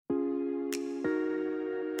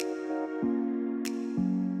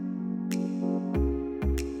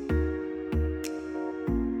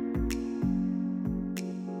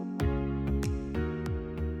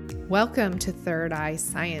Welcome to Third Eye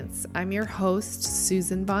Science. I'm your host,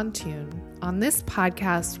 Susan Bontoon. On this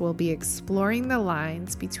podcast, we'll be exploring the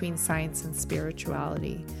lines between science and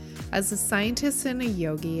spirituality. As a scientist and a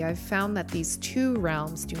yogi, I've found that these two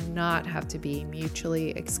realms do not have to be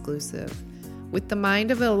mutually exclusive. With the mind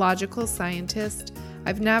of a logical scientist,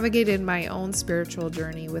 I've navigated my own spiritual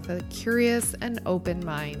journey with a curious and open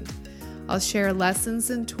mind. I'll share lessons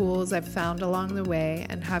and tools I've found along the way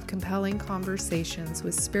and have compelling conversations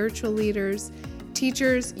with spiritual leaders,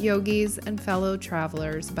 teachers, yogis, and fellow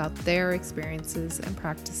travelers about their experiences and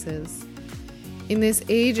practices. In this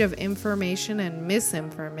age of information and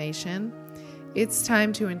misinformation, it's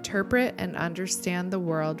time to interpret and understand the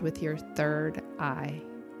world with your third eye.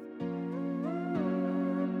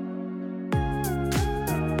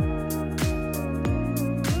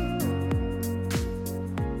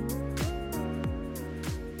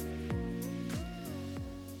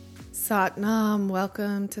 Satnam,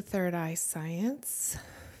 welcome to Third Eye Science.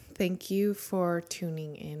 Thank you for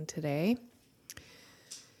tuning in today.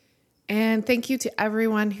 And thank you to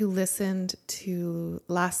everyone who listened to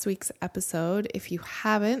last week's episode. If you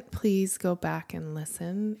haven't, please go back and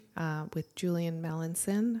listen with Julian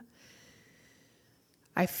Melanson.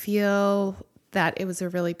 I feel that it was a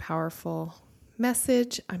really powerful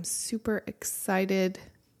message. I'm super excited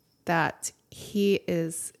that he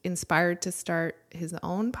is inspired to start his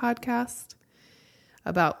own podcast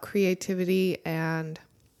about creativity and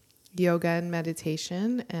yoga and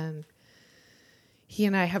meditation. And he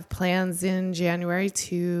and I have plans in January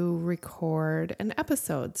to record an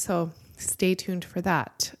episode. So stay tuned for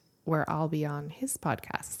that, where I'll be on his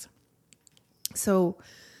podcast. So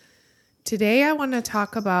today I want to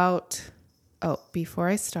talk about, before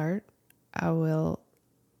I start, I will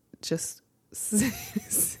just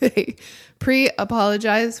say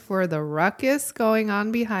pre-apologize for the ruckus going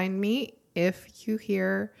on behind me. If you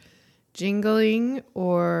hear jingling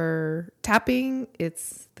or tapping,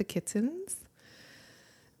 it's the kittens.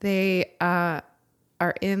 They are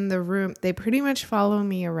in the room. They pretty much follow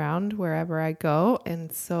me around wherever I go.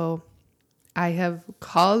 And so I have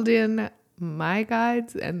called in my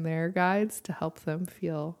guides and their guides to help them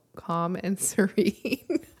feel calm and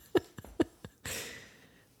serene.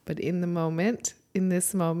 But in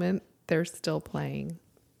this moment, they're still playing.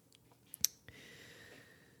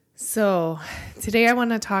 So today I want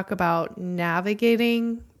to talk about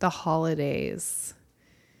navigating the holidays.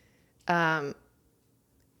 And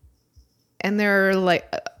there are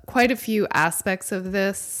quite a few aspects of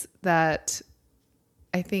this that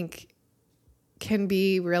I think can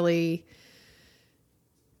be really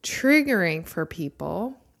triggering for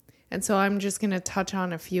people. And so I'm just going to touch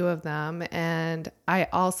on a few of them. And I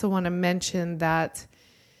also want to mention that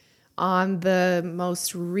on the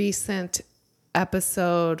most recent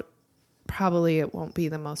episode, probably it won't be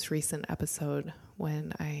the most recent episode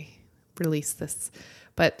when I release this,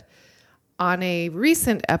 but on a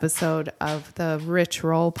recent episode of the Rich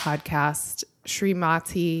Roll podcast,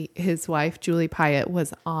 Srimati, his wife, Julie Pyatt,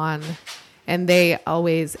 was on. And they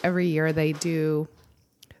always, every year they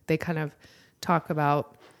kind of talk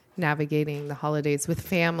about navigating the holidays with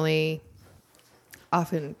family.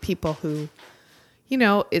 Often people who,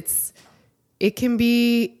 it can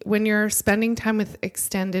be, when you're spending time with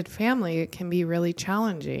extended family, it can be really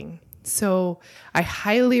challenging. So I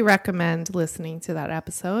highly recommend listening to that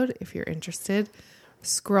episode. If you're interested,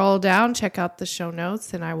 scroll down, check out the show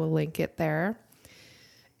notes, and I will link it there.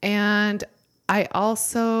 And I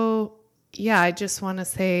also, I just want to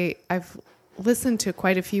say I've listened to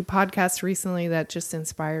quite a few podcasts recently that just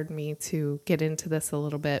inspired me to get into this a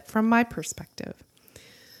little bit from my perspective.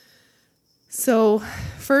 So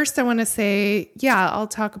first I want to say, I'll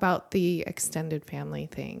talk about the extended family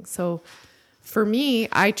thing. So for me,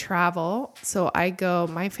 I travel. So I go,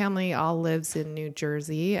 my family all lives in New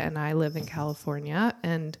Jersey and I live in California.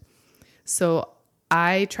 And so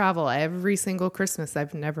I travel every single Christmas.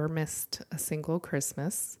 I've never missed a single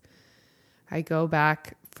Christmas. I go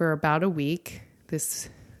back for about a week. This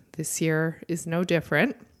year is no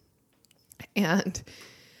different. And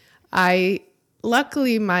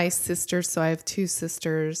luckily my sisters, so I have two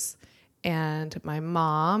sisters and my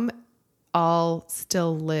mom all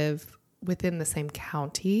still live within the same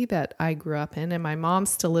county that I grew up in. And my mom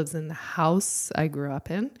still lives in the house I grew up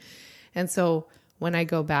in. And so when I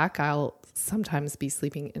go back, I'll sometimes be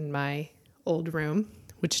sleeping in my old room,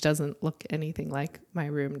 which doesn't look anything like my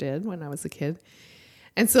room did when I was a kid.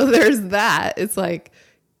 And so there's that. It's like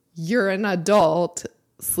you're an adult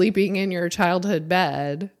sleeping in your childhood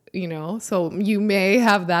bed, so you may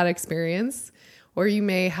have that experience or you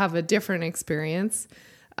may have a different experience.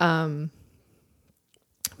 But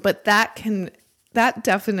that can that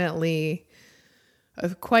definitely,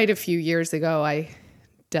 quite a few years ago, I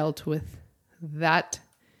dealt with that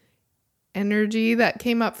energy that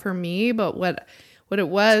came up for me. But what it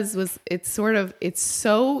was it's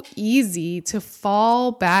so easy to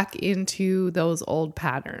fall back into those old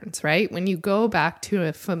patterns, right? When you go back to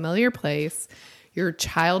a familiar place, your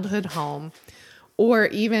childhood home, or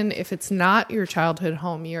even if it's not your childhood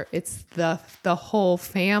home, it's the whole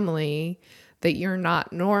family that you're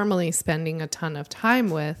not normally spending a ton of time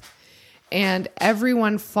with. And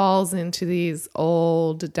everyone falls into these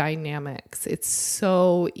old dynamics. It's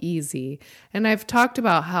so easy. And I've talked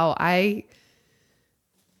about how I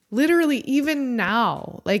literally, even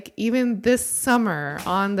now, like even this summer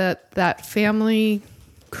on that family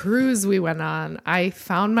cruise we went on, I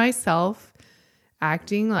found myself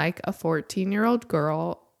acting like a 14-year-old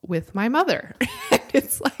girl with my mother.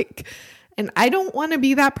 It's like, and I don't want to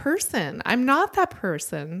be that person. I'm not that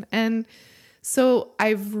person. And so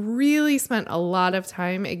I've really spent a lot of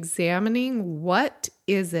time examining what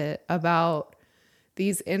is it about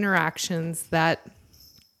these interactions that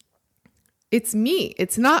it's me.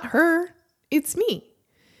 It's not her. It's me.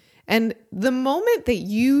 And the moment that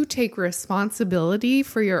you take responsibility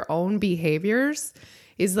for your own behaviors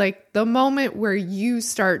is like the moment where you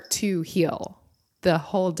start to heal the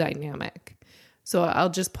whole dynamic. So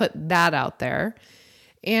I'll just put that out there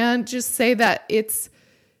and just say that it's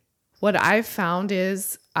what I've found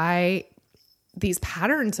is these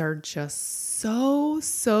patterns are just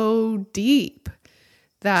so deep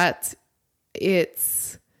that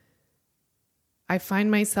I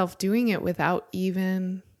find myself doing it without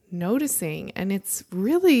even noticing. And it's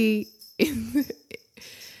really,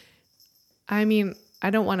 I mean, I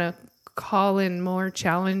don't want to call in more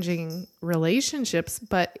challenging relationships,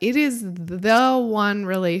 but it is the one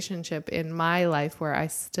relationship in my life where I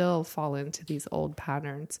still fall into these old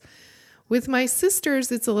patterns. With my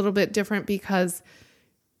sisters, it's a little bit different because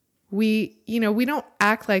we don't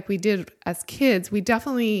act like we did as kids. We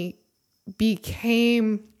definitely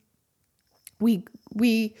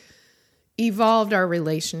we evolved our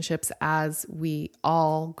relationships as we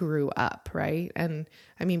all grew up, right? And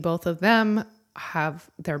I mean, both of them have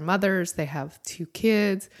their mothers. They have 2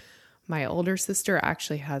 kids. My older sister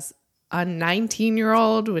actually has a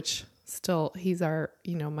 19-year-old, which still, he's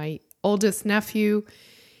my oldest nephew.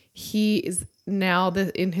 He is now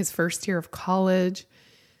in his first year of college.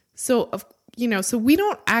 So, so we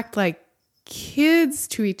don't act like kids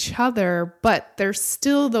to each other, but there's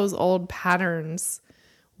still those old patterns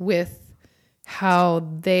with how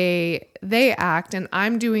they act. And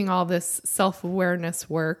I'm doing all this self-awareness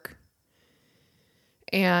work,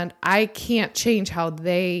 and I can't change how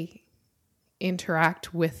they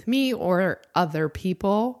interact with me or other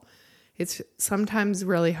people. It's sometimes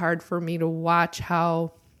really hard for me to watch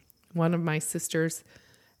how one of my sisters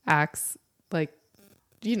acts like,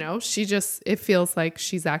 it feels like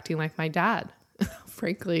she's acting like my dad,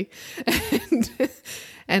 frankly.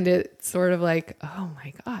 And it's sort of like, oh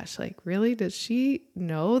my gosh, like really, does she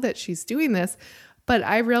know that she's doing this? But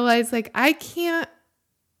I realize like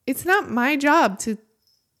it's not my job to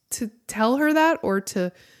tell her that or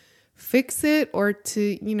to fix it or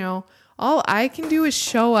to, all I can do is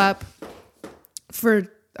show up for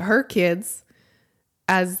her kids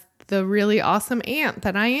as the really awesome aunt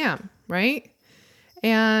that I am, right?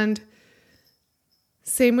 And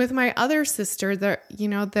same with my other sister,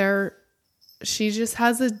 she just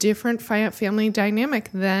has a different family dynamic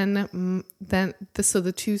so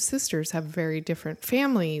the 2 sisters have very different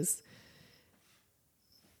families.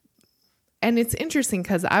 And it's interesting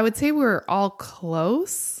because I would say we're all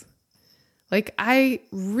close. Like I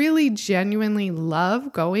really genuinely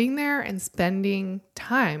love going there and spending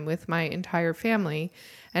time with my entire family.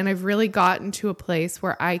 And I've really gotten to a place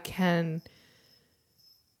where I can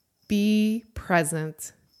be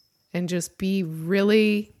present and just be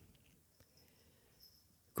really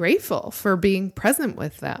grateful for being present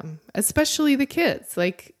with them, especially the kids.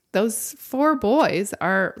 Like those 4 boys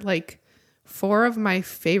are like 4 of my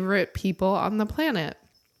favorite people on the planet.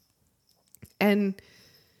 And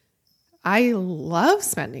I love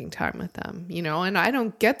spending time with them, and I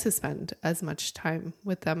don't get to spend as much time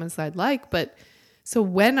with them as I'd like. But so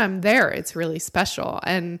when I'm there, it's really special.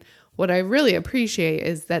 And what I really appreciate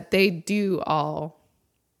is that they do all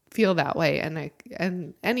feel that way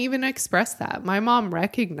and even express that. My mom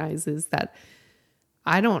recognizes that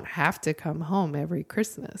I don't have to come home every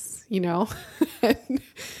Christmas,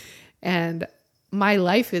 and my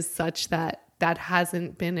life is such that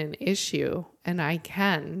hasn't been an issue, and I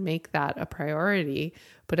can make that a priority.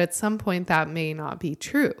 But at some point that may not be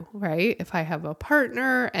true, right? If I have a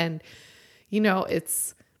partner and,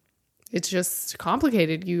 it's just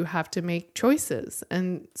complicated. You have to make choices.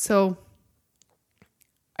 And so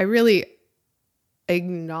I really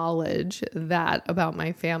acknowledge that about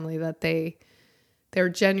my family, that they're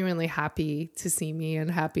genuinely happy to see me and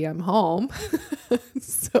happy I'm home.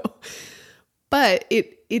 But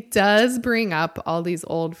it does bring up all these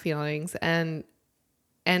old feelings, and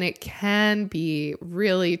it can be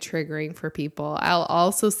really triggering for people. I'll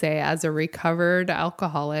also say, as a recovered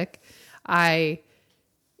alcoholic,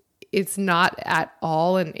 it's not at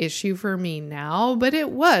all an issue for me now, but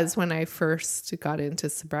it was when I first got into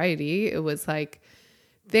sobriety. It was like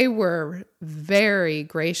they were very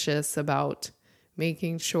gracious about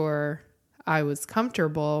making sure I was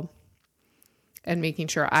comfortable and making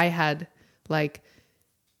sure I had like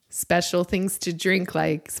special things to drink,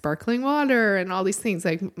 like sparkling water and all these things.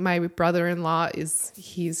 Like my brother-in-law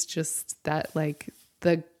he's just that, like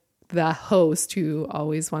the host who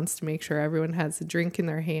always wants to make sure everyone has a drink in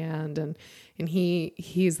their hand. And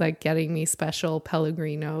he's like getting me special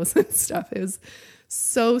Pellegrinos and stuff. It was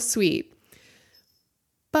so sweet.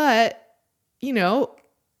 But,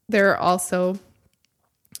 they're also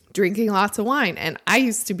drinking lots of wine. And I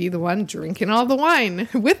used to be the one drinking all the wine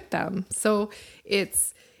with them. So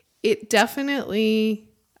it definitely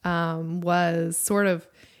was sort of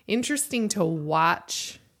interesting to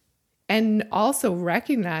watch and also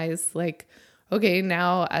recognize, like, okay,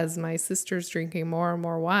 now as my sister's drinking more and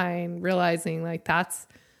more wine, realizing like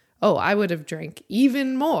I would have drank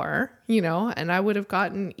even more, and I would have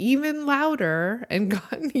gotten even louder and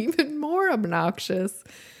gotten even more obnoxious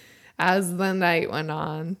as the night went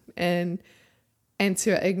on. And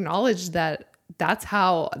to acknowledge that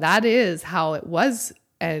that is how it was.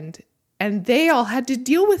 And they all had to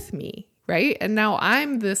deal with me, right? And now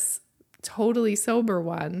I'm this totally sober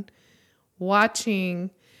one watching.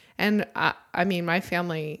 And I mean, my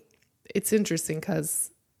family, it's interesting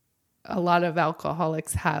because a lot of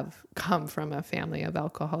alcoholics have come from a family of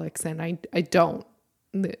alcoholics, and I'm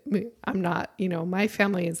not, my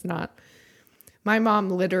family is not. My mom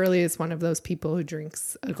literally is one of those people who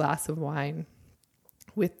drinks a glass of wine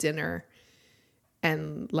with dinner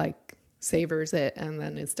and like savors it and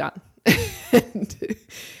then is done.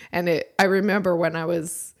 I remember when I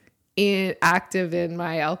was active in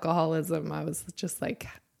my alcoholism, I was just like,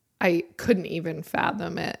 I couldn't even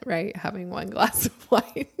fathom it, right? Having one glass of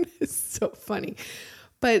wine is so funny.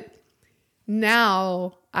 But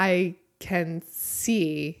now I can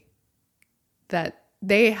see that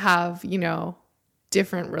they have,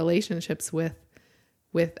 different relationships with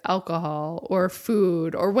alcohol or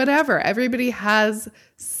food or whatever. Everybody has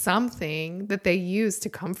something that they use to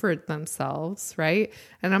comfort themselves, right?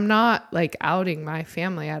 And I'm not like outing my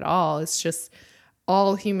family at all. It's just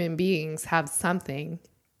all human beings have something.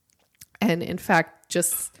 And in fact,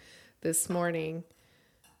 just this morning,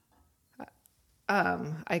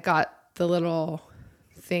 I got the little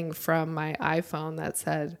thing from my iPhone that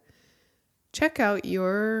said, check out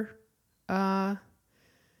your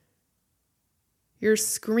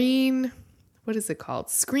screen, what is it called?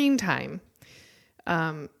 Screen time.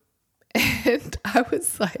 And I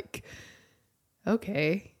was like,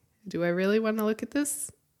 okay, do I really want to look at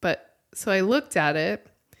this? But so I looked at it,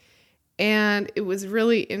 and it was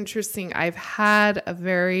really interesting. I've had a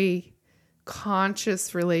very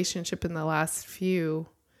conscious relationship in the last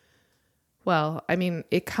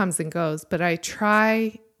it comes and goes, but I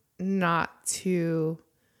try not to.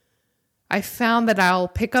 I found that I'll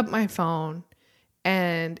pick up my phone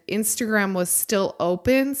and Instagram was still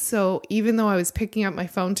open. So even though I was picking up my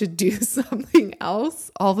phone to do something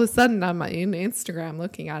else, all of a sudden I'm in Instagram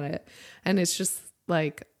looking at it. And it's just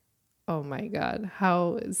like, oh my God,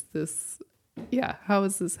 how is this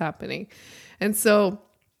happening? And so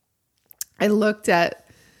I looked at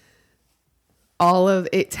all of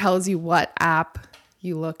it, tells you what app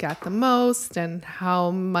you look at the most and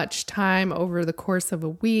how much time over the course of a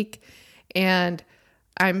week. And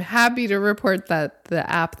I'm happy to report that the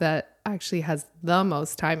app that actually has the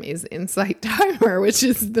most time is Insight Timer, which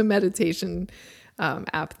is the meditation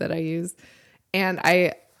app that I use. And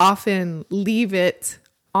I often leave it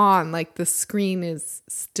on, like the screen is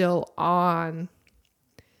still on,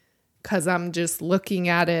 because I'm just looking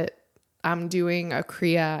at it. I'm doing a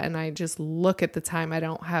Kriya and I just look at the time. I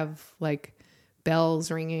don't have like bells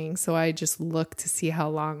ringing. So I just look to see how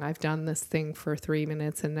long I've done this thing for 3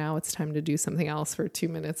 minutes. And now it's time to do something else for 2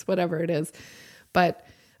 minutes, whatever it is. But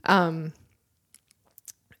the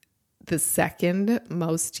second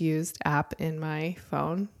most used app in my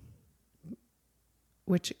phone,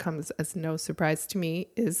 which comes as no surprise to me,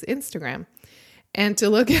 is Instagram. And to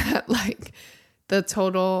look at like the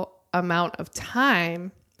total amount of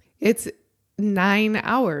time, it's 9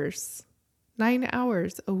 hours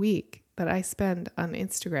a week that I spend on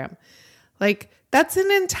Instagram. Like, that's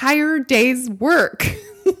an entire day's work.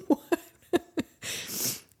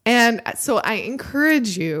 And so I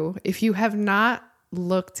encourage you, if you have not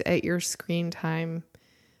looked at your screen time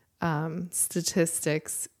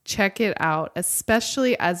statistics, check it out,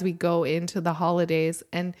 especially as we go into the holidays,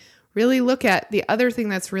 and really look at the other thing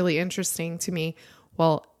that's really interesting to me.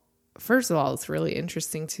 Well, first of all, it's really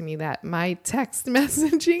interesting to me that my text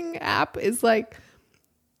messaging app is like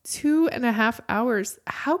 2.5 hours.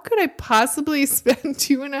 How could I possibly spend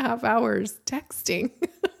 2.5 hours texting?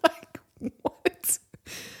 Like, what?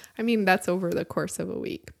 I mean, that's over the course of a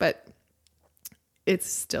week, but it's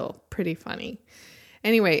still pretty funny.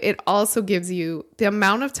 Anyway, it also gives you the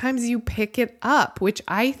amount of times you pick it up, which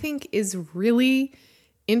I think is really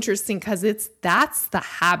interesting because that's the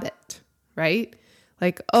habit, right?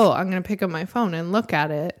 Like, oh, I'm going to pick up my phone and look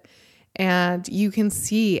at it. And you can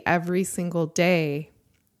see every single day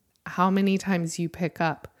how many times you pick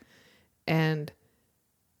up. And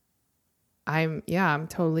I'm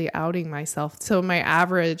totally outing myself. So my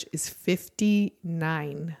average is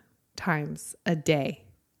 59 times a day.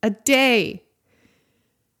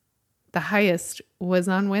 The highest was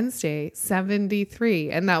on Wednesday,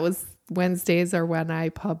 73. And that was Wednesdays are when I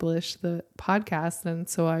publish the podcast. And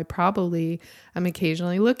so I'm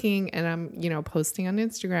occasionally looking, and I'm, posting on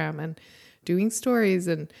Instagram and doing stories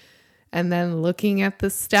and then looking at the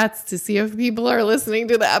stats to see if people are listening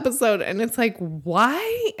to the episode. And it's like,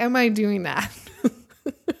 why am I doing that?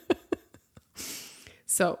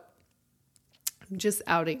 So I'm just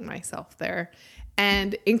outing myself there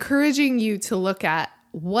and encouraging you to look at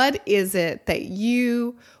what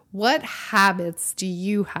habits do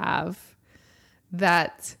you have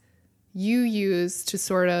that you use to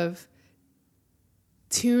sort of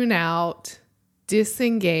tune out,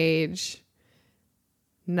 disengage,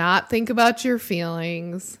 not think about your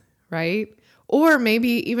feelings, right? Or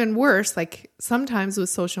maybe even worse, like sometimes with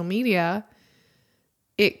social media,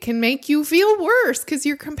 it can make you feel worse because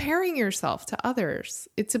you're comparing yourself to others.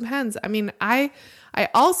 It depends. I mean, I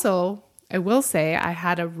will say I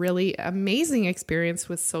had a really amazing experience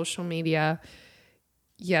with social media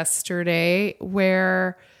yesterday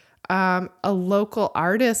where a local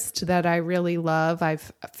artist that I really love,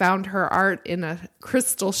 I've found her art in a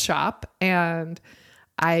crystal shop, and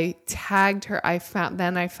I tagged her. I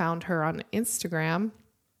found her on Instagram,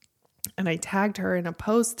 and I tagged her in a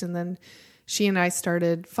post, and then she and I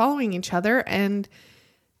started following each other, and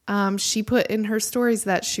she put in her stories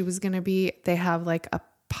that she was going to they have like a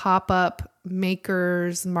pop-up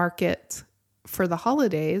makers market for the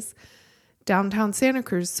holidays downtown Santa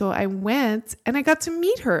Cruz. So I went and I got to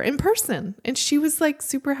meet her in person, and she was like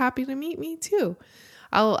super happy to meet me too.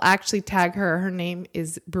 I'll actually tag her. Her name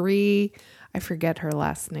is Bree. I forget her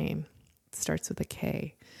last name. It starts with a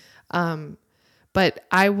K. But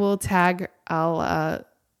I will I'll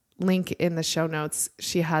link in the show notes.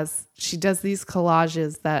 She does these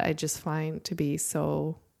collages that I just find to be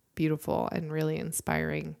so beautiful and really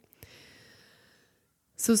inspiring.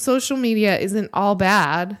 So social media isn't all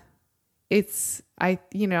bad.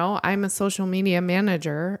 I'm a social media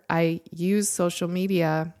manager. I use social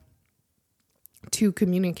media to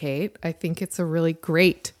communicate. I think it's a really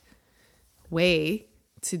great way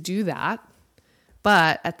to do that.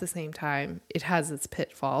 But at the same time, it has its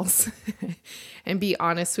pitfalls. And be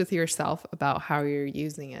honest with yourself about how you're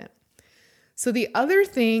using it. So the other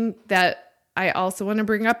thing that I also want to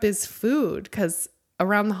bring up is food, because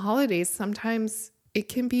around the holidays, sometimes it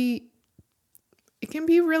can be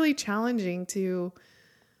really challenging to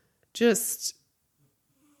just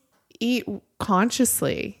eat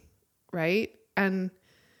consciously, right? And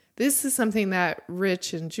this is something that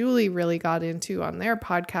Rich and Julie really got into on their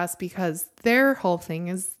podcast, because their whole thing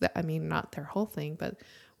is not their whole thing, but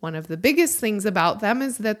one of the biggest things about them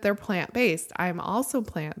is that they're plant-based. I'm also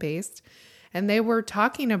plant-based, and they were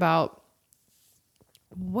talking about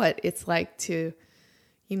what it's like to,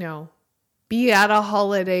 be at a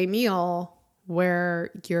holiday meal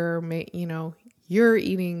where you're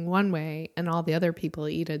eating one way and all the other people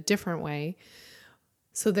eat a different way.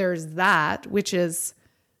 So there's that,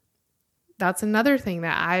 that's another thing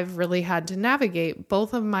that I've really had to navigate.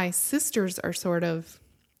 Both of my sisters are sort of,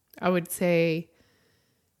 I would say,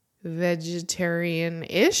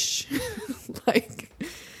 vegetarian-ish.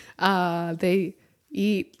 They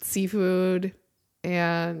eat seafood,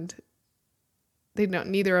 and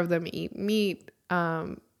neither of them eat meat.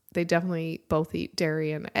 They definitely both eat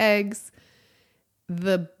dairy and eggs.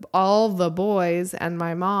 All the boys and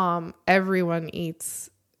my mom,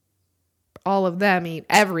 all of them eat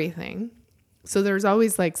everything. So there's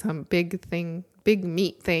always like some big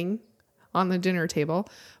meat thing on the dinner table.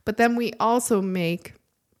 But then we also make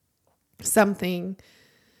something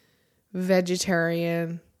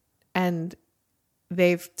vegetarian, and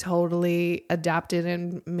they've totally adapted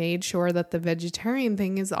and made sure that the vegetarian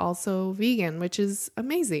thing is also vegan, which is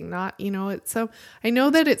amazing. Not, it's so, I know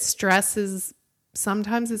that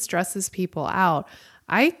sometimes it stresses people out.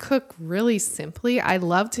 I cook really simply. I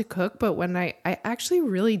love to cook, but when I actually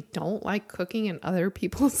really don't like cooking in other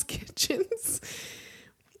people's kitchens,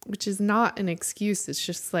 which is not an excuse. It's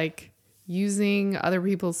just like using other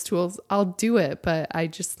people's tools. I'll do it, but I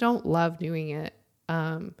just don't love doing it.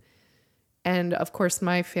 And of course,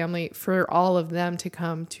 my family, for all of them to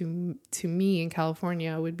come to me in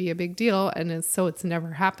California would be a big deal. And it's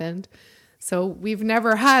never happened. So we've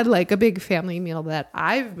never had like a big family meal that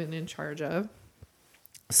I've been in charge of.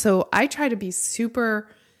 So I try to be super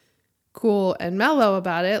cool and mellow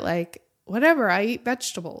about it. Like, whatever, I eat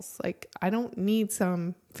vegetables. Like, I don't need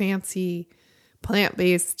some fancy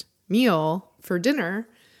plant-based meal for dinner.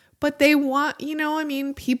 But they want,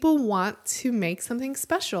 people want to make something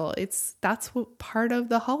special. That's what part of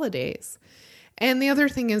the holidays. And the other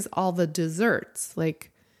thing is all the desserts.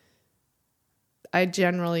 Like, I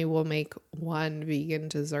generally will make one vegan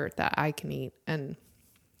dessert that I can eat, and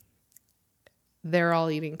they're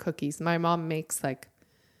all eating cookies. My mom makes like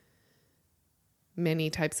many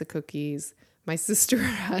types of cookies. My sister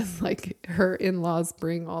has like her in-laws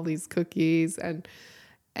bring all these cookies,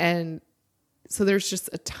 and so there's just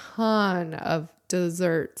a ton of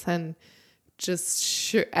desserts, and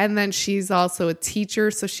and then she's also a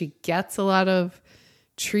teacher, so she gets a lot of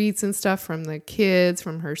treats and stuff from the kids,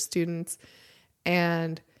 from her students.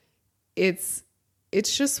 And it's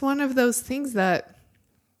just one of those things that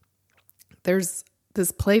there's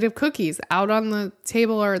this plate of cookies out on the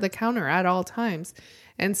table or the counter at all times.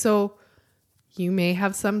 And so you may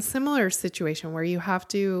have some similar situation where you have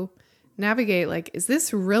to navigate, like, is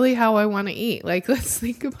this really how I want to eat? Like, let's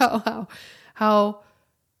think about how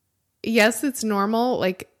yes, it's normal.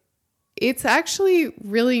 Like, it's actually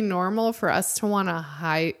really normal for us to want to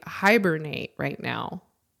hibernate right now.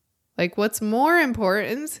 Like, what's more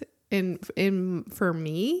important for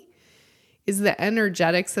me is the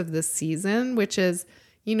energetics of the season, which is,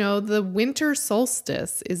 the winter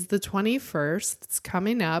solstice is the 21st. It's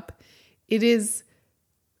coming up. It is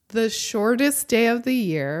the shortest day of the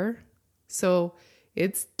year. So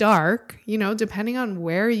it's dark, depending on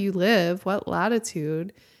where you live, what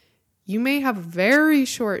latitude, you may have very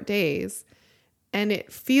short days, and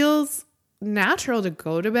it feels natural to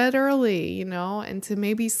go to bed early, and to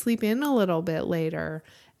maybe sleep in a little bit later.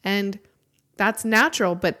 And that's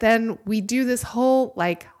natural. But then we do this whole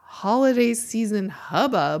like holiday season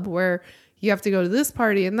hubbub where you have to go to this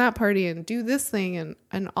party and that party and do this thing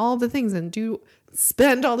and all the things and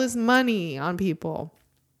spend all this money on people.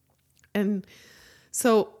 And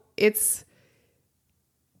so it's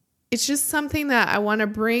just something that I want to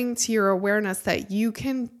bring to your awareness, that you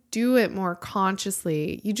can do it more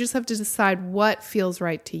consciously. You just have to decide what feels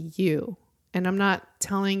right to you. And I'm not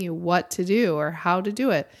telling you what to do or how to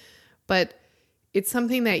do it, but it's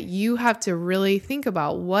something that you have to really think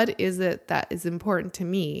about. What is it that is important to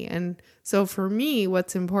me? And so for me,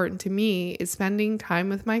 what's important to me is spending time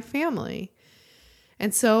with my family.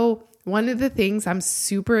 And so one of the things I'm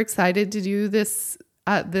super excited to do this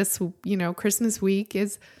Christmas week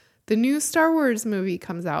is the new Star Wars movie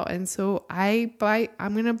comes out. And so I'm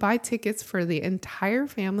going to buy tickets for the entire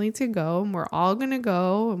family to go, and we're all going to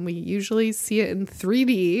go, and we usually see it in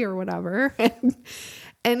 3D or whatever.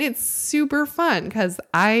 And it's super fun because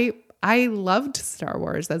I loved Star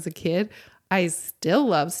Wars as a kid. I still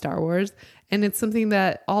love Star Wars, and it's something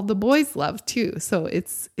that all the boys love too. So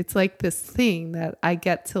it's like this thing that I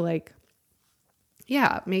get to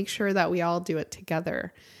make sure that we all do it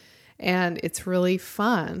together. And it's really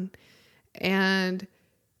fun. And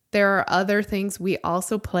there are other things. We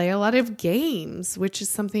also play a lot of games, which is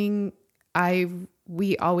something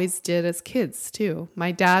we always did as kids too.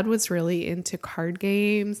 My dad was really into card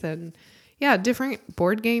games and different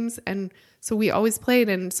board games. And so we always played.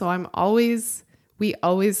 And so we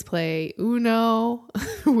always play Uno.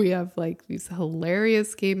 We have like these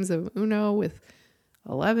hilarious games of Uno with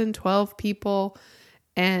 11, 12 people.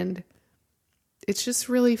 And it's just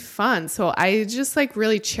really fun. So I just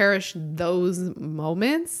really cherish those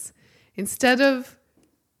moments instead of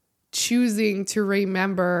choosing to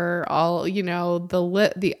remember all,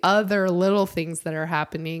 the other little things that are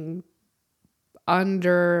happening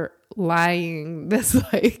underlying this,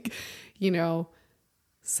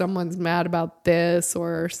 someone's mad about this,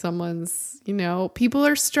 or someone's, people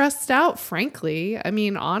are stressed out, frankly. I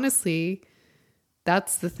mean, honestly,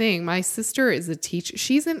 that's the thing. My sister is a teacher.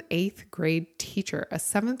 She's an 8th grade teacher, a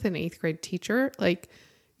 7th and 8th grade teacher. Like,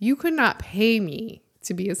 you could not pay me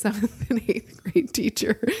to be a 7th and 8th grade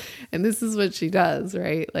teacher. And this is what she does,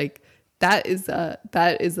 right? Like, that is a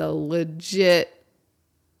legit,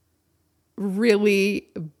 really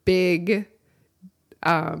big,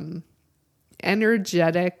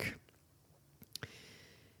 energetic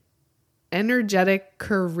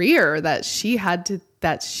career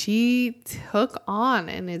that she took on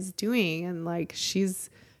and is doing. And like, she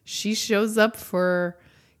shows up for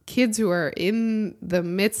kids who are in the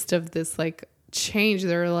midst of this like change.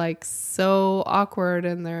 They're like so awkward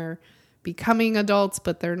and they're becoming adults,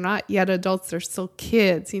 but they're not yet adults. They're still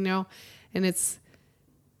kids, and it's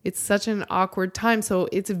such an awkward time. So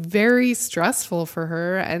it's very stressful for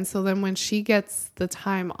her. And so then when she gets the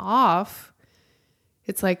time off,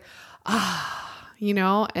 it's like,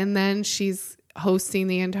 and then she's hosting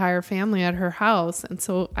the entire family at her house. And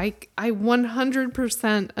so I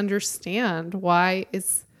 100% understand why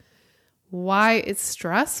it's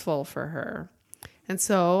stressful for her. And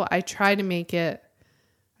so I try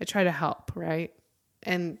to help, right?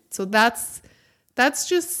 And so that's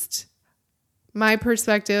just my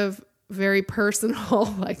perspective, very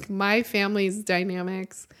personal, like my family's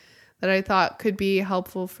dynamics that I thought could be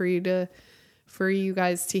helpful for you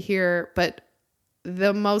guys to hear. But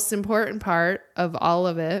the most important part of all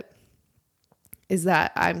of it is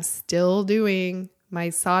that I'm still doing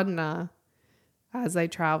my sadhana as I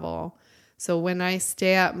travel. So when I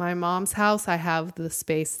stay at my mom's house, I have the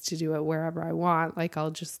space to do it wherever I want. Like, I'll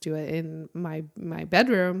just do it in my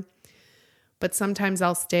bedroom. But sometimes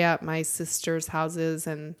I'll stay at my sister's houses,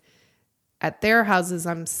 and at their houses,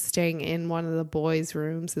 I'm staying in one of the boys'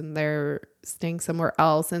 rooms and they're staying somewhere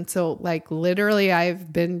else. And so like literally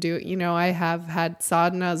I've been doing, I have had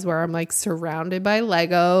sadhanas where I'm like surrounded by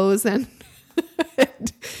Legos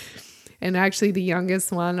and actually the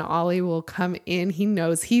youngest one, Ollie, will come in. He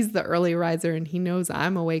knows he's the early riser and he knows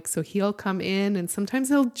I'm awake. So he'll come in and sometimes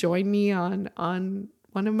he'll join me on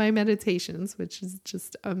one of my meditations, which is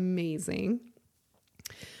just amazing.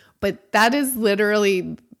 But that is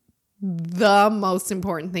literally the most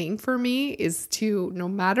important thing for me, is to, no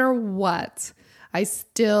matter what, I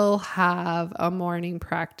still have a morning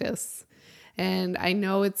practice. And I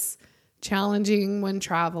know it's challenging when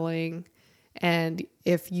traveling. And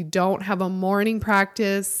if you don't have a morning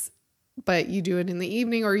practice, but you do it in the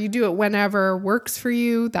evening or you do it whenever works for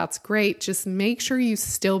you, that's great. Just make sure you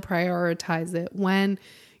still prioritize it when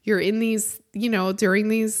you're in these, during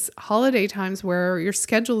these holiday times where your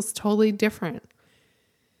schedule is totally different.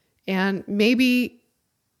 And maybe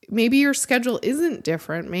your schedule isn't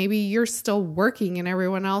different. Maybe you're still working and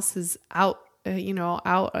everyone else is out,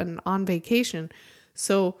 out and on vacation.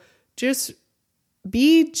 So just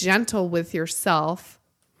be gentle with yourself.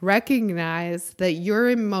 Recognize that your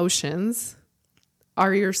emotions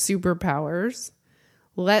are your superpowers.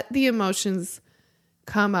 Let the emotions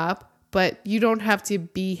come up, but you don't have to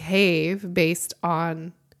behave based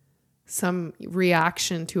on some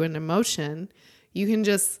reaction to an emotion. You can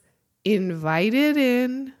just invite it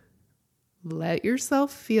in, let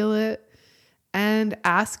yourself feel it, and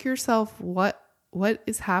ask yourself, what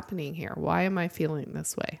is happening here? Why am I feeling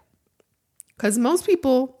this way? Because most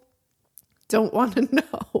people don't want to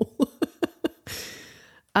know.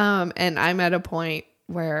 And I'm at a point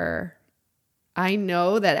where I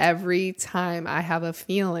know that every time I have a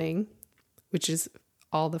feeling, which is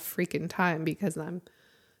all the freaking time because I'm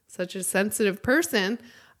such a sensitive person,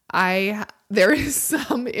 there is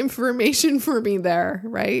some information for me there,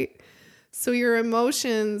 right? So your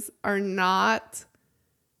emotions are not,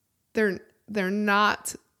 they're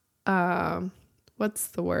not, what's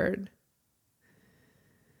the word?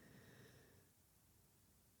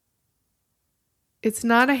 It's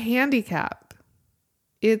not a handicap.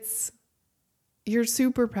 It's your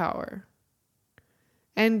superpower.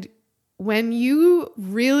 And when you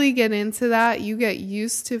really get into that, you get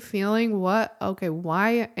used to feeling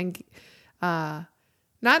why, and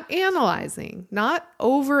not analyzing, not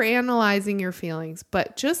over analyzing your feelings,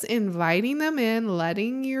 but just inviting them in,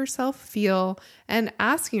 letting yourself feel and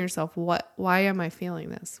asking yourself, why am I feeling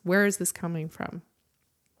this? Where is this coming from?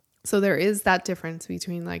 So there is that difference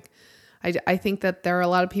between I think that there are a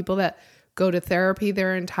lot of people that go to therapy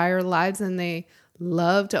their entire lives and they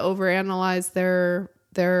love to overanalyze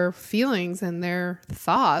their feelings and their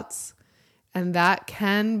thoughts, and that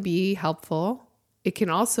can be helpful. It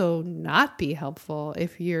can also not be helpful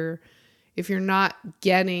if you're not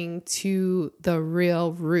getting to the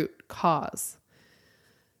real root cause.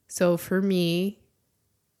 So for me,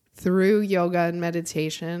 through yoga and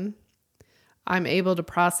meditation, I'm able to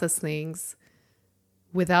process things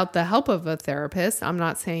without the help of a therapist. I'm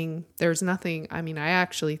not saying there's nothing. I mean, I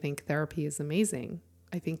actually think therapy is amazing.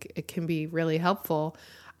 I think it can be really helpful.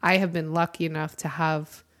 I have been lucky enough to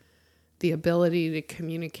have the ability to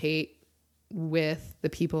communicate with the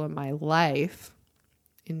people in my life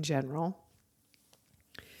in general.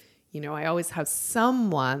 You know, I always have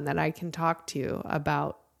someone that I can talk to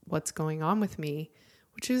about what's going on with me,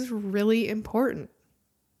 which is really important.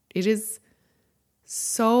 It is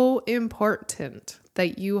so important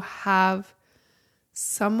that you have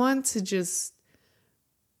someone that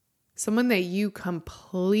you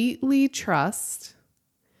completely trust,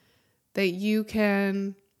 that you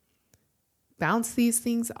can bounce these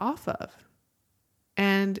things off of.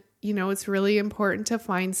 And, you know, it's really important to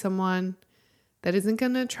find someone that isn't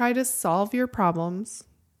going to try to solve your problems.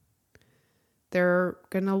 They're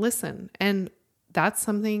going to listen. And that's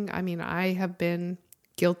something, I mean, I have been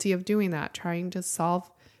guilty of doing that, trying to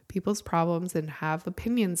solve people's problems and have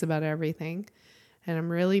opinions about everything. And I'm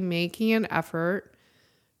really making an effort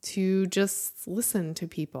to just listen to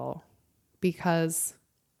people, because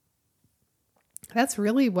that's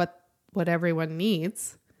really what everyone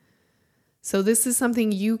needs. So this is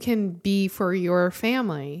something you can be for your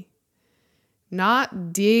family,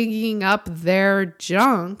 not digging up their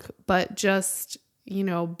junk, but just, you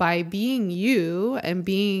know, by being you and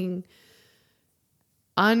being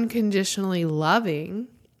unconditionally loving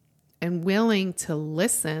and willing to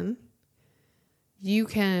listen, you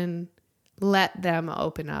can let them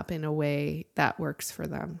open up in a way that works for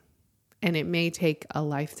them. And it may take a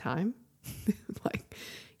lifetime. Like,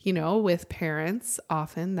 you know, with parents,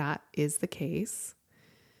 often that is the case.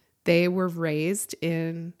 They were raised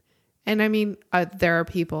in, and I mean, there are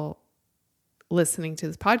people listening to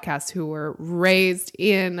this podcast who were raised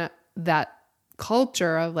in that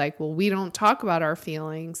culture of like, well, we don't talk about our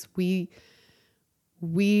feelings. We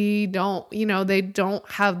don't, you know, they don't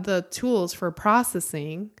have the tools for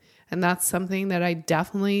processing. And that's something that I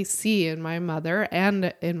definitely see in my mother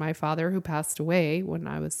and in my father, who passed away when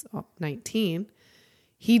I was 19.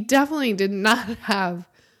 He definitely did not have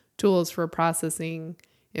tools for processing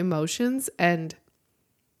emotions. And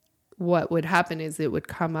what would happen is it would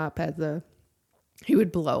come up he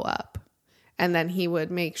would blow up. And then he would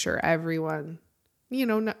make sure everyone, you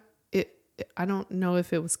know, I don't know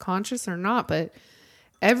if it was conscious or not, but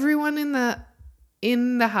everyone in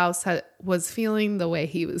the house was feeling the way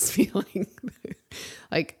he was feeling.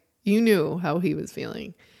 Like, you knew how he was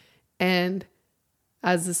feeling. And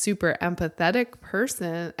as a super empathic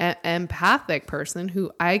person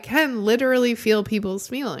who I can literally feel people's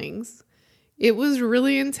feelings, it was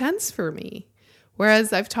really intense for me.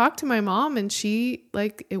 Whereas I've talked to my mom and she,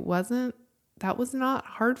 like, that was not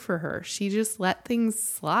hard for her. She just let things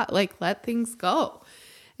slide, like let things go.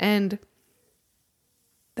 And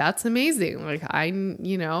that's amazing. Like, I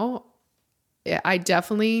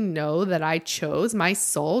definitely know that my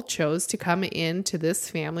soul chose to come into this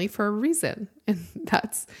family for a reason. And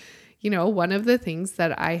that's, you know, one of the things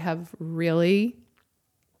that I have really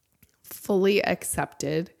fully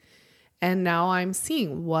accepted. And now I'm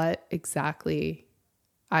seeing what exactly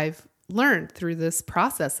I've learned through this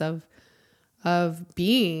process of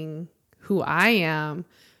being who I am,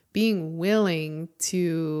 being willing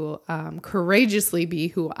to courageously be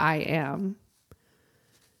who I am,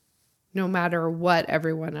 no matter what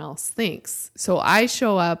everyone else thinks. So I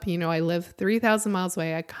show up, you know, I live 3,000 miles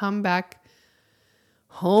away. I come back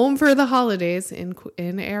home for the holidays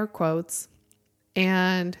in air quotes,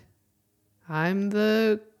 and I'm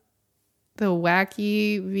the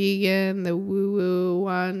wacky vegan, the woo-woo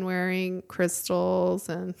one wearing crystals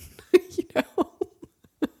and, you know,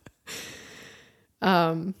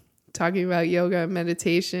 talking about yoga and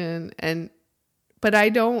meditation. But I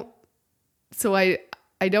don't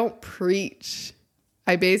preach.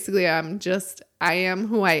 I am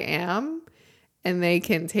who I am, and they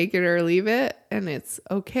can take it or leave it, and it's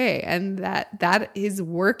okay. And that is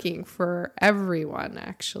working for everyone,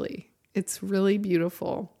 actually. It's really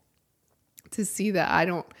beautiful to see that I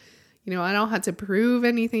don't have to prove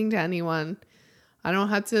anything to anyone. I don't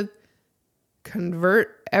have to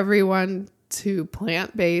convert everyone to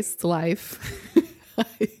plant-based life.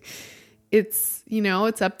 It's, you know,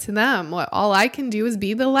 it's up to them. All I can do is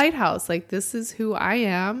be the lighthouse. Like, this is who I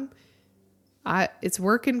am. It's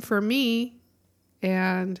working for me,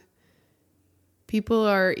 and people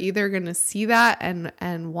are either going to see that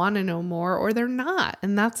and want to know more, or they're not,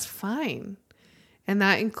 and that's fine. And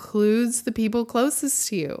that includes the people closest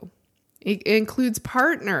to you. It includes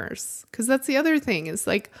partners, because that's the other thing. Is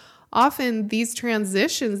like, often these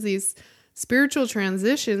transitions, these spiritual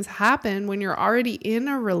transitions happen when you're already in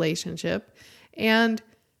a relationship, and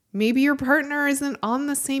maybe your partner isn't on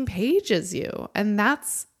the same page as you, and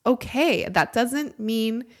that's okay. That doesn't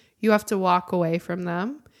mean you have to walk away from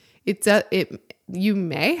them. You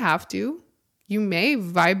may have to. You may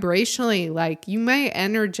vibrationally, like you may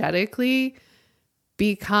energetically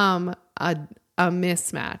become a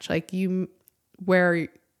mismatch, like where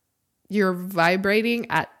you're vibrating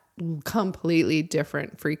at completely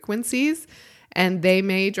different frequencies, and they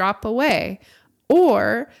may drop away,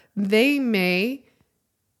 or you may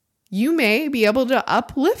be able to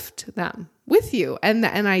uplift them with you. And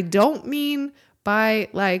I don't mean by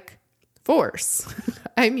like force.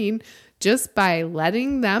 I mean, just by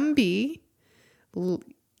letting them be,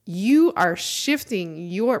 you are shifting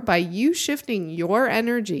shifting your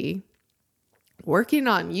energy, working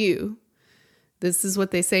on you. This is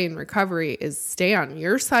what they say in recovery is stay on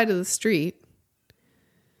your side of the street,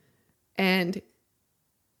 and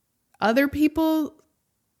other people,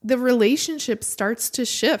 the relationship starts to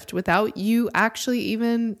shift without you actually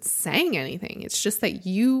even saying anything. It's just that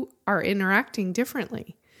you are interacting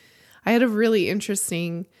differently. I had a really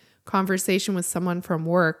interesting conversation with someone from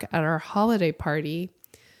work at our holiday party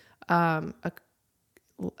a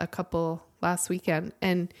couple last weekend.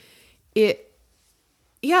 And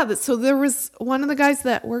so there was one of the guys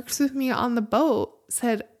that works with me on the boat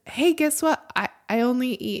said, hey, guess what? I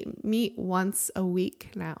only eat meat once a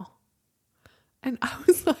week now. And I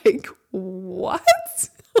was like, what?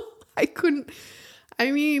 I couldn't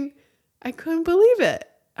believe it.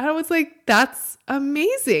 I was like, that's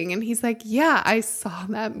amazing. And he's like, yeah, I saw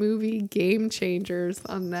that movie Game Changers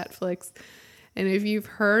on Netflix. And if you've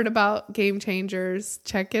heard about Game Changers,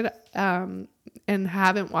 check it, and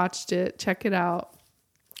haven't watched it, check it out.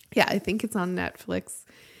 Yeah, I think it's on Netflix.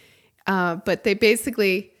 But they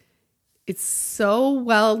basically, it's so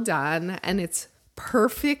well done, and it's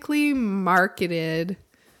perfectly marketed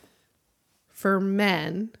for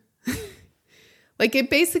men. Like it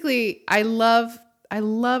basically, I love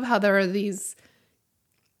how there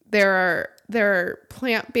are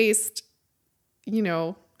plant-based,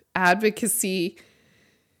 advocacy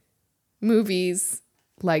movies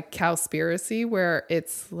like Cowspiracy, where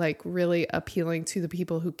it's like really appealing to the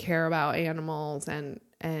people who care about animals and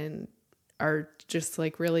are just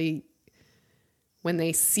like really, when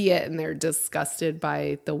they see it and they're disgusted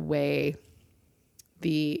by the way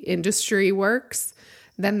the industry works.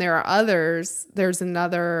 Then there are others. There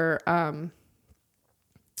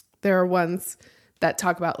are ones that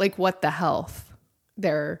talk about like What the Health.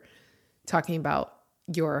 They're talking about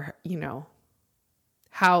your,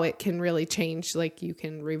 how it can really change, like you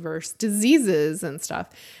can reverse diseases and stuff.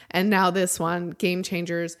 And now this one, Game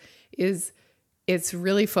Changers, it's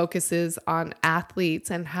really focuses on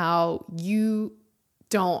athletes and how you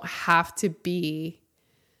don't have to be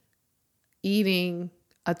eating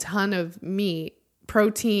a ton of meat.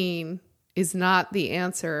 Protein is not the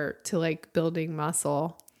answer to like building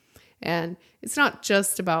muscle. And it's not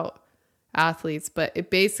just about athletes, but it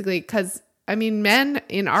basically, because men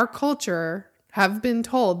in our culture have been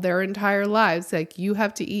told their entire lives, like you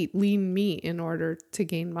have to eat lean meat in order to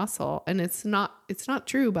gain muscle. And it's not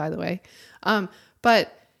true, by the way.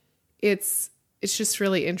 But it's just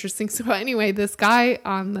really interesting. So anyway, this guy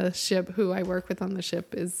on the ship who I work with on the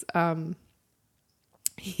ship is,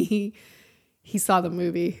 he saw the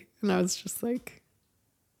movie, and I was just like,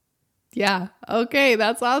 yeah, okay,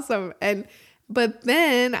 that's awesome. But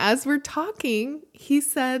then as we're talking, he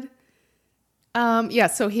said,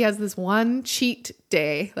 so he has this one cheat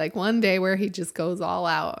day, like one day where he just goes all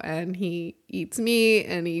out and he eats meat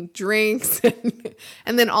and he drinks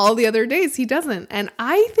and then all the other days he doesn't. And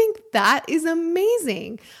I think that is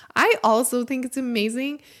amazing. I also think it's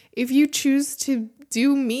amazing if you choose to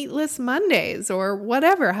do meatless Mondays or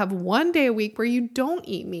whatever, have one day a week where you don't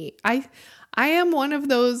eat meat. I am one of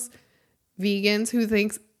those vegans who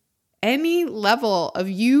thinks any level of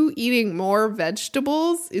you eating more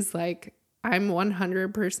vegetables is like, I'm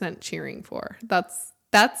 100% cheering for. That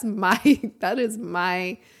is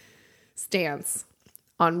my stance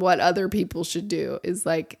on what other people should do, is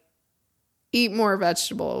like eat more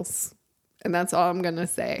vegetables. And that's all I'm going to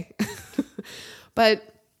say.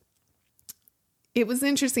 But it was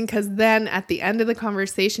interesting because then at the end of the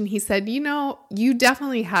conversation, he said, you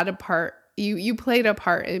definitely had a part. You played a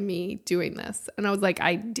part in me doing this. And I was like,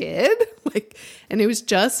 I did? And it was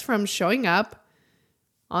just from showing up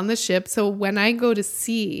on the ship. So when I go to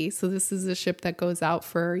sea, so this is a ship that goes out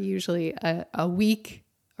for usually a week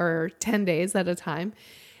or 10 days at a time.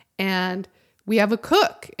 And we have a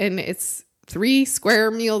cook, and it's 3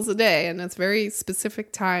 square meals a day, and it's very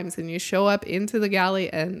specific times. And you show up into the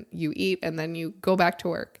galley and you eat, and then you go back to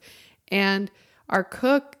work. And our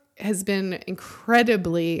cook has been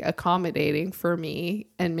incredibly accommodating for me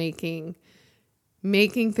and making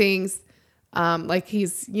things, like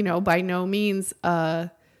he's, by no means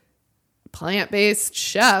a plant-based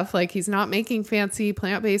chef. Like he's not making fancy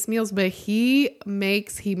plant-based meals, but he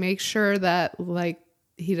makes sure that like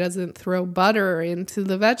he doesn't throw butter into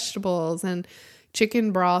the vegetables and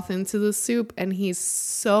chicken broth into the soup. And he's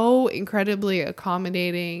so incredibly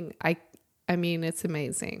accommodating. I mean, it's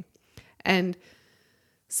amazing. And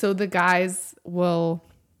so the guys will,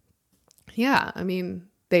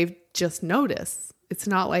 they've just noticed. It's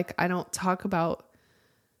not like I don't talk about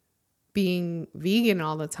being vegan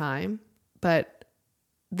all the time, but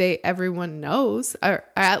everyone knows, or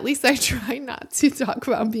at least I try not to talk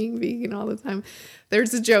about being vegan all the time.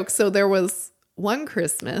 There's a joke. So there was one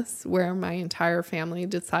Christmas where my entire family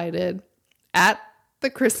decided at the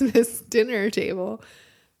Christmas dinner table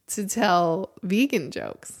to tell vegan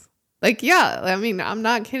jokes. Like, yeah, I mean, I'm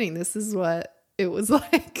not kidding. This is what it was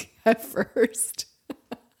like at first.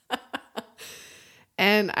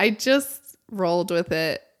 And I just rolled with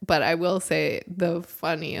it. But I will say the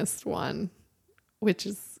funniest one, which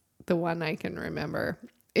is the one I can remember,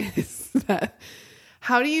 is that,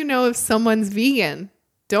 how do you know if someone's vegan?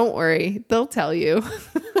 Don't worry, they'll tell you.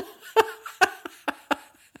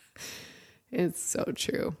 It's so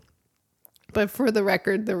true. But for the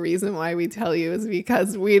record, the reason why we tell you is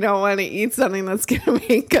because we don't want to eat something that's going to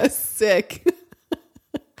make us sick.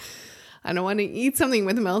 I don't want to eat something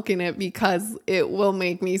with milk in it because it will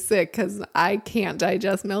make me sick, because I can't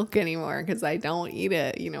digest milk anymore because I don't eat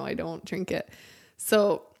it. I don't drink it.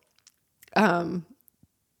 So the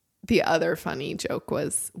other funny joke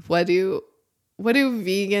was, what do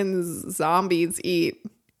vegan zombies eat?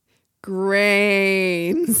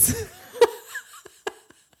 Grains.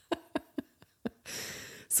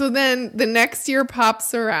 So then the next year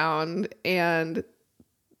pops around and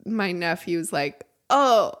my nephew's like,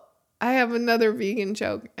 oh, I have another vegan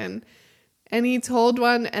joke. And he told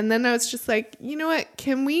one. And then I was just like, you know what?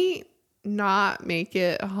 Can we not make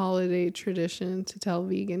it a holiday tradition to tell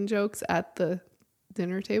vegan jokes at the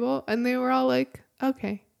dinner table? And they were all like,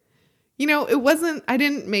 okay. I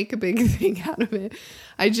didn't make a big thing out of it.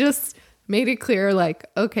 I just made it clear, like,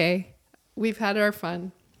 okay, we've had our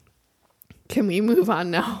fun. Can we move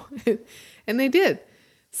on now? And they did.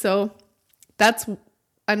 So that's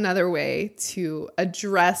another way to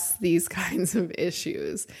address these kinds of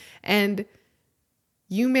issues. And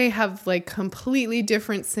you may have like completely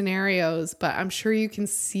different scenarios, but I'm sure you can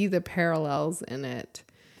see the parallels in it.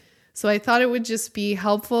 So I thought it would just be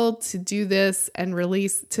helpful to do this and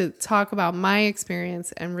to talk about my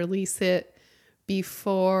experience and release it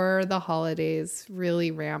before the holidays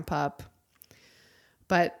really ramp up.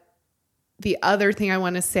 But the other thing I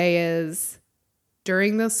want to say is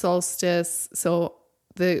during the solstice, so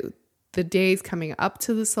the days coming up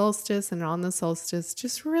to the solstice and on the solstice,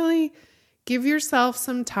 just really give yourself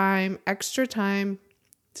some time, extra time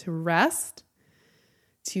to rest,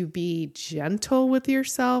 to be gentle with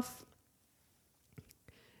yourself,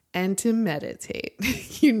 and to meditate.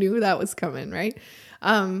 You knew that was coming, right?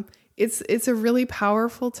 It's a really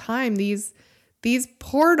powerful time. These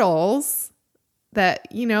portals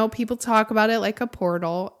that, people talk about it like a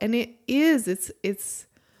portal, and it is.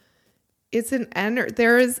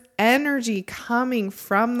 There is energy coming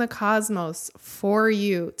from the cosmos for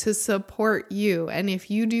you to support you. And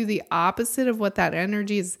if you do the opposite of what that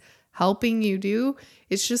energy is helping you do,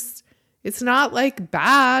 it's not like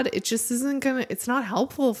bad. It just it's not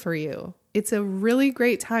helpful for you. It's a really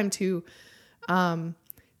great time to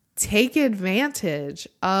take advantage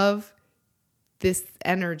of this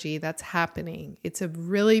energy that's happening. It's a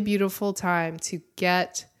really beautiful time to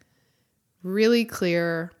get really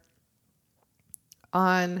clear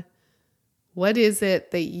on what is it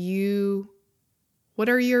that what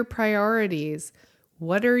are your priorities?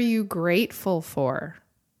 What are you grateful for?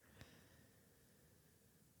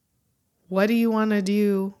 What do you want to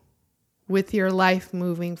do with your life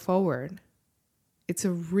moving forward? It's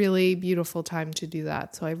a really beautiful time to do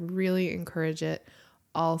that. So I really encourage it.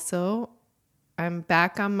 Also, I'm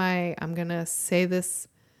going to say this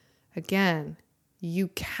again. You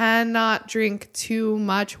cannot drink too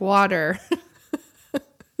much water,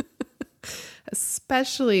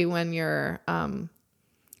 especially when you're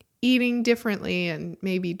eating differently and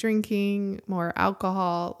maybe drinking more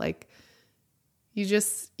alcohol. Like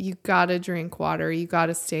you got to drink water. You got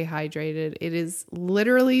to stay hydrated. It is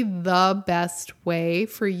literally the best way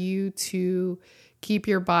for you to keep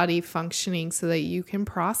your body functioning so that you can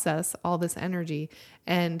process all this energy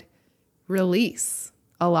and release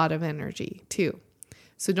a lot of energy too.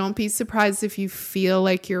 So don't be surprised if you feel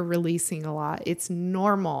like you're releasing a lot. It's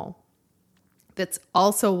normal. That's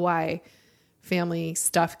also why family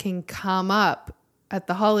stuff can come up at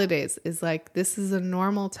the holidays, is like, this is a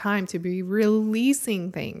normal time to be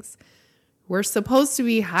releasing things. We're supposed to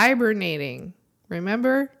be hibernating,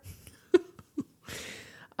 remember?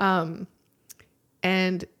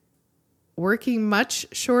 And working much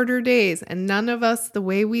shorter days. And none of us, the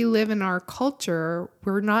way we live in our culture,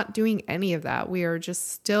 we're not doing any of that. We are just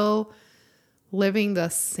still living the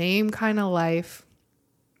same kind of life.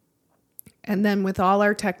 And then with all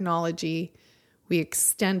our technology, we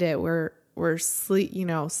extend it. We're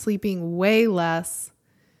sleeping way less.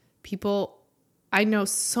 I know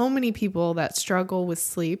so many people that struggle with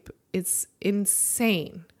sleep. It's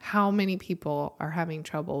insane how many people are having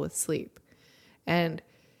trouble with sleep. And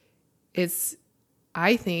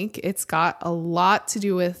I think it's got a lot to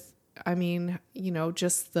do with,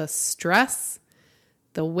 just the stress,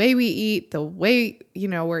 the way we eat, the way,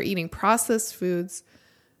 we're eating processed foods.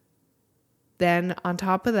 Then on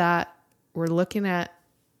top of that, we're looking at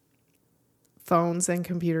phones and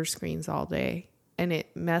computer screens all day, and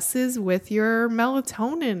it messes with your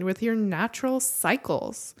melatonin, with your natural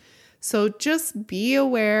cycles. So just be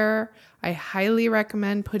aware. I highly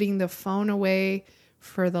recommend putting the phone away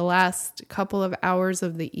for the last couple of hours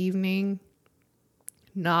of the evening,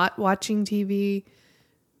 not watching TV,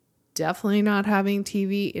 definitely not having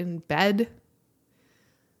TV in bed.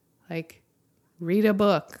 Like, read a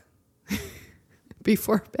book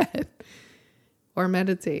before bed or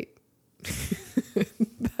meditate.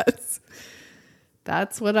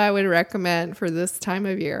 That's what I would recommend for this time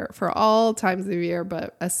of year, for all times of year,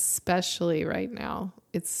 but especially right now.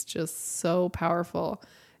 It's just so powerful.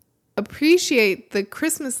 Appreciate the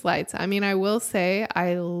Christmas lights. I will say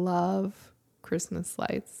I love Christmas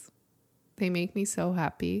lights. They make me so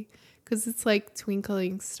happy because it's like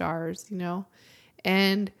twinkling stars,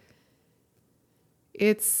 and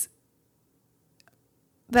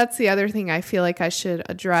that's the other thing I feel like I should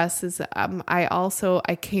address is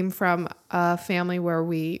I came from a family where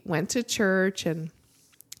we went to church, and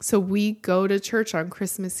so we go to church on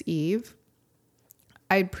Christmas Eve.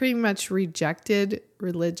 I pretty much rejected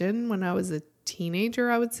religion when I was a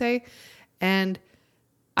teenager, I would say. And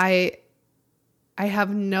I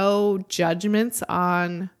have no judgments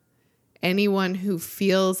on anyone who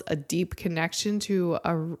feels a deep connection to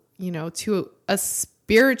a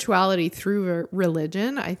spirituality through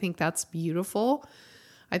religion. I think that's beautiful.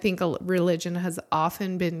 I think religion has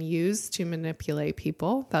often been used to manipulate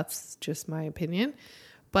people. That's just my opinion.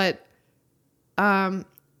 But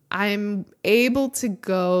I'm able to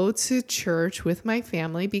go to church with my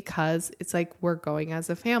family because it's like we're going as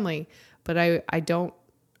a family. But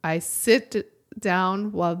I sit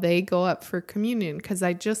down while they go up for communion because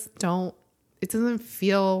it doesn't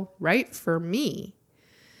feel right for me.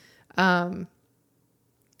 And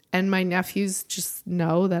my nephews just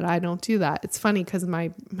know that I don't do that. It's funny because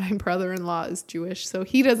my brother-in-law is Jewish, so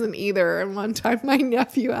he doesn't either. And one time my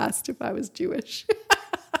nephew asked if I was Jewish.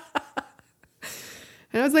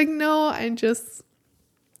 And I was like, no, I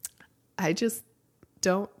just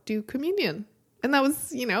don't do communion. And that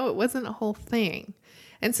was, it wasn't a whole thing.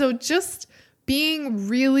 And so just being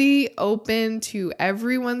really open to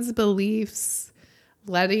everyone's beliefs,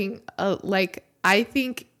 I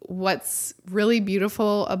think what's really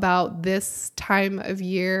beautiful about this time of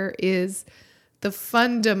year is the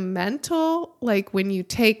fundamental, like when you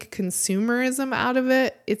take consumerism out of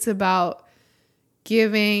it, it's about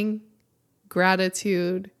giving,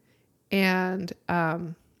 gratitude, and,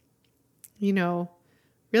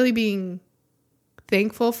 really being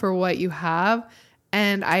thankful for what you have.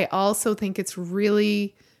 And I also think it's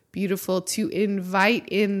really beautiful to invite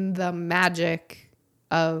in the magic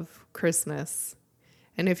of Christmas.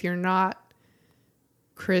 And if you're not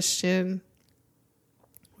Christian,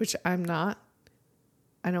 which I'm not,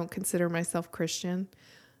 I don't consider myself Christian.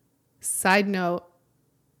 Side note,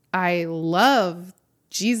 I love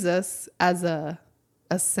Jesus as a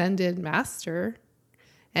ascended master.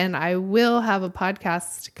 And I will have a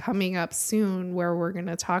podcast coming up soon where we're going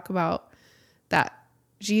to talk about that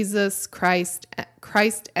Jesus Christ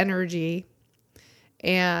energy,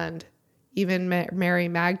 and even Mary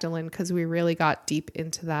Magdalene, because we really got deep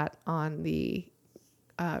into that on the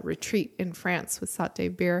retreat in France with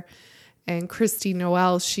Sate Beer. And Christy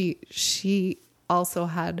Noel, she also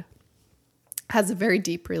has a very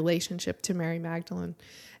deep relationship to Mary Magdalene.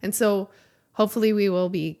 And so hopefully we will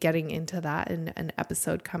be getting into that in an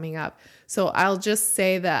episode coming up. So I'll just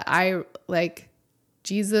say that I like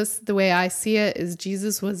Jesus, the way I see it is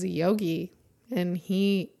Jesus was a yogi, and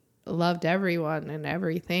he loved everyone and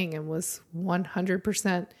everything and was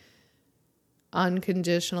 100%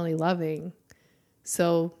 unconditionally loving.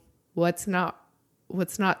 So what's not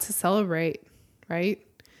to celebrate, right?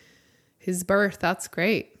 His birth, that's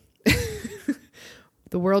great.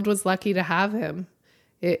 The world was lucky to have him.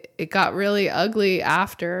 It got really ugly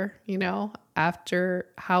after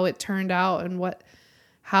how it turned out and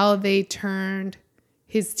how they turned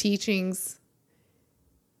his teachings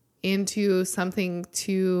into something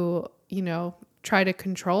to, try to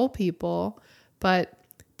control people. But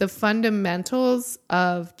the fundamentals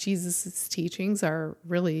of Jesus's teachings are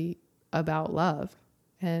really about love.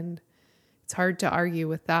 And it's hard to argue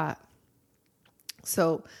with that.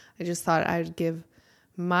 So I just thought I'd give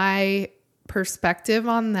my perspective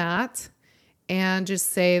on that and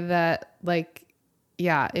just say that,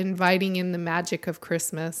 inviting in the magic of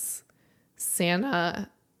Christmas, Santa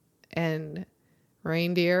and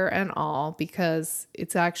reindeer and all, because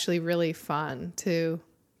it's actually really fun to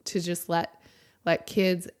just let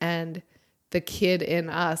kids and the kid in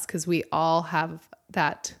us, because we all have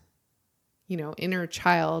that, inner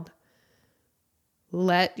child.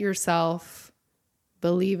 Let yourself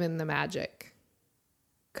believe in the magic,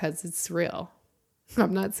 because it's real.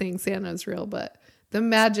 I'm not saying Santa's real, but the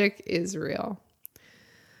magic is real.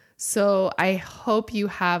 So I hope you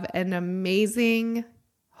have an amazing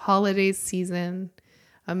holiday season,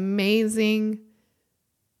 amazing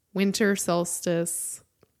winter solstice,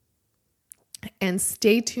 and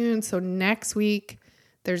stay tuned. So next week,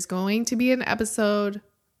 there's going to be an episode.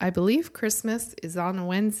 I believe Christmas is on a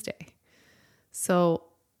Wednesday. So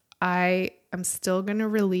I am still going to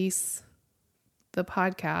release the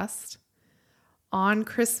podcast on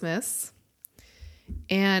Christmas,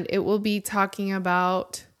 and it will be talking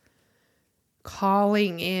about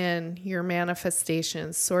calling in your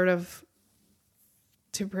manifestations, sort of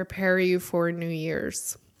to prepare you for New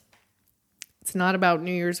Year's. It's not about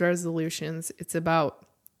New Year's resolutions. It's about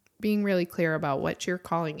being really clear about what you're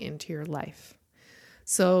calling into your life.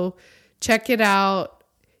 So check it out.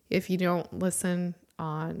 If you don't listen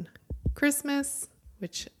on Christmas,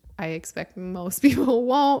 which I expect most people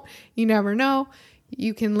won't, you never know,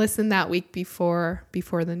 you can listen that week before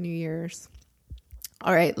the New Year's.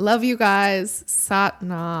 All right. Love you guys. Sat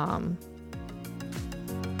Nam.